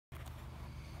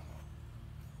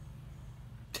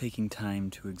Taking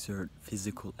time to exert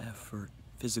physical effort,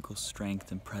 physical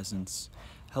strength and presence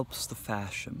helps the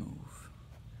fascia move.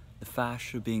 The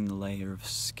fascia being the layer of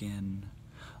skin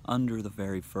under the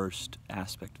very first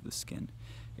aspect of the skin.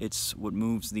 It's what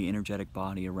moves the energetic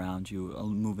body around you,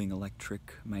 moving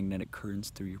electric magnetic currents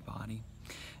through your body.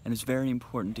 And it's very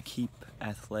important to keep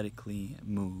athletically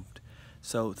moved.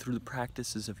 So through the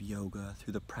practices of yoga,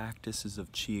 through the practices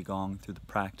of qigong, through the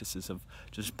practices of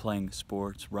just playing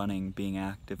sports, running, being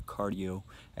active, cardio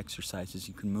exercises,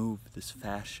 you can move this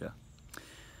fascia.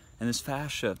 And this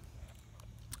fascia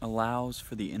allows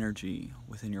for the energy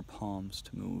within your palms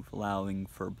to move, allowing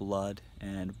for blood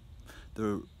and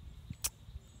the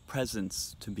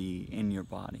presence to be in your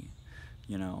body,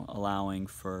 allowing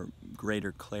for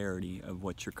greater clarity of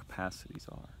what your capacities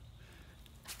are.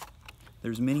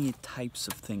 There's many types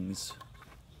of things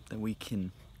that we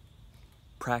can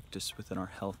practice within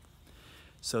our health.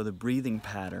 So the breathing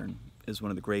pattern is one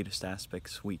of the greatest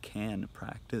aspects we can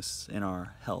practice in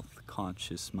our health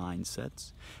conscious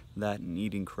mindsets, that and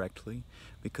eating correctly,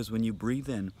 because when you breathe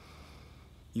in,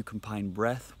 you combine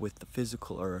breath with the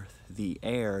physical earth, the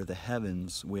air, the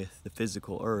heavens with the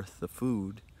physical earth, the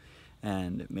food,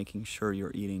 and making sure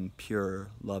you're eating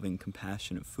pure, loving,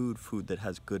 compassionate food that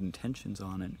has good intentions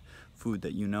on it, food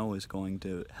that you know is going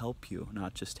to help you,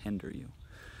 not just hinder you.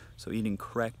 So eating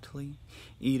correctly,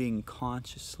 eating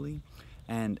consciously,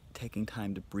 and taking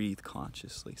time to breathe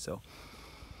consciously. So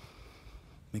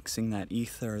mixing that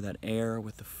ether, that air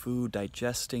with the food,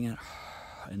 digesting it,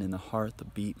 and in the heart, the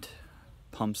beat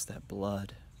pumps that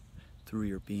blood through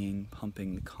your being,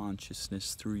 pumping the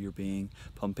consciousness through your being,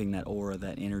 pumping that aura,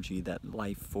 that energy, that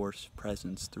life force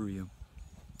presence through you.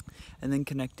 And then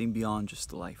connecting beyond just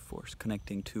the life force,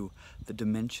 connecting to the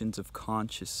dimensions of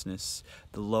consciousness,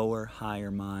 the lower,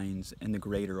 higher minds, and the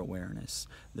greater awareness,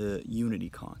 the unity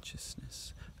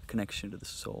consciousness, the connection to the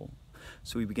soul.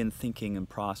 So we begin thinking in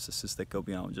processes that go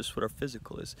beyond just what our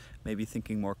physical is, maybe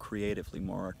thinking more creatively,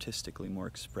 more artistically, more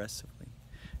expressively,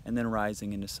 and then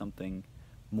rising into something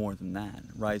more than that,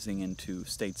 rising into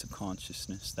states of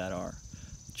consciousness that are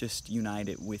just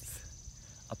united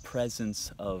with a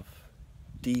presence of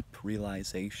deep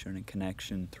realization and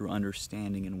connection through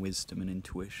understanding and wisdom and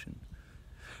intuition.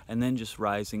 And then just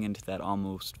rising into that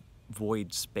almost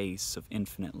void space of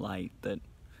infinite light, that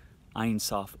Ein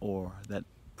Sof Or, that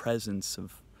presence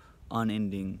of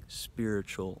unending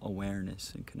spiritual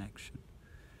awareness and connection.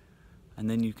 And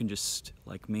then you can just,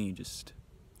 like me, just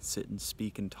sit and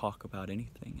speak and talk about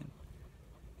anything, and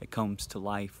it comes to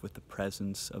life with the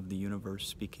presence of the universe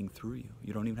speaking through you.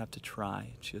 You don't even have to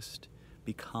try, it just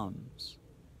becomes.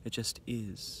 It just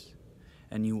is,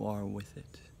 and you are with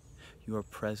it. You are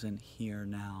present here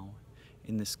now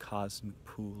in this cosmic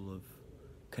pool of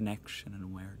connection and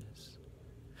awareness.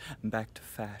 And back to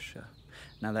fascia.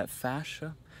 Now that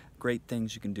fascia, great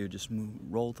things you can do, just move,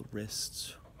 roll the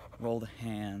wrists, roll the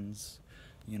hands,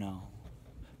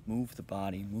 move the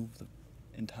body, move the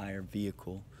entire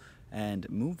vehicle, and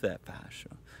move that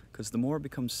fascia. Because the more it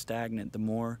becomes stagnant, the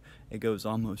more it goes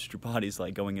almost, your body's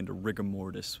like going into rigor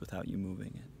mortis without you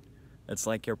moving it. It's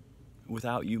like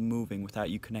without you moving, without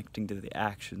you connecting to the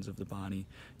actions of the body,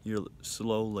 you're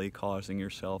slowly causing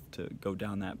yourself to go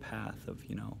down that path of,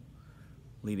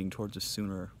 leading towards a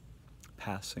sooner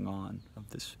passing on of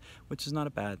this, which is not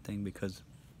a bad thing, because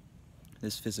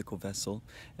this physical vessel,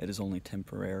 it is only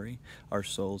temporary. Our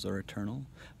souls are eternal.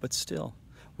 But still,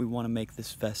 we want to make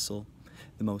this vessel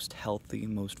the most healthy,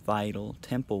 most vital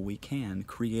temple we can,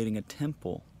 creating a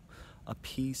temple, a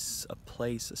peace, a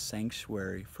place, a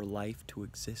sanctuary for life to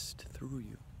exist through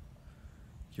you.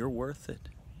 You're worth it.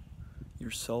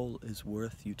 Your soul is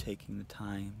worth you taking the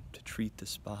time to treat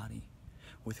this body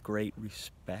with great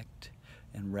respect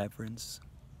and reverence,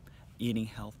 eating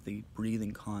healthy,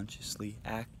 breathing consciously,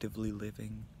 actively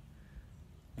living,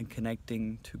 and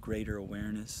connecting to greater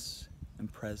awareness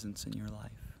and presence in your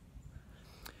life.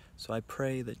 So I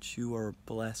pray that you are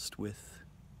blessed with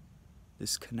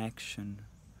this connection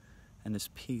and this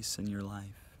peace in your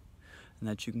life, and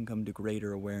that you can come to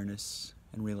greater awareness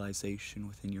and realization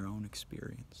within your own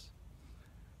experience.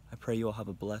 I pray you all have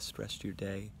a blessed rest of your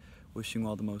day, wishing you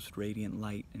all the most radiant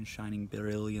light and shining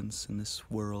brilliance in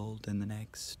this world and the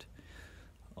next.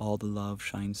 All the love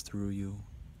shines through you.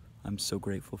 I'm so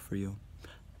grateful for you.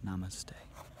 Namaste.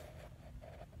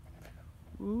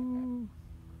 Ooh.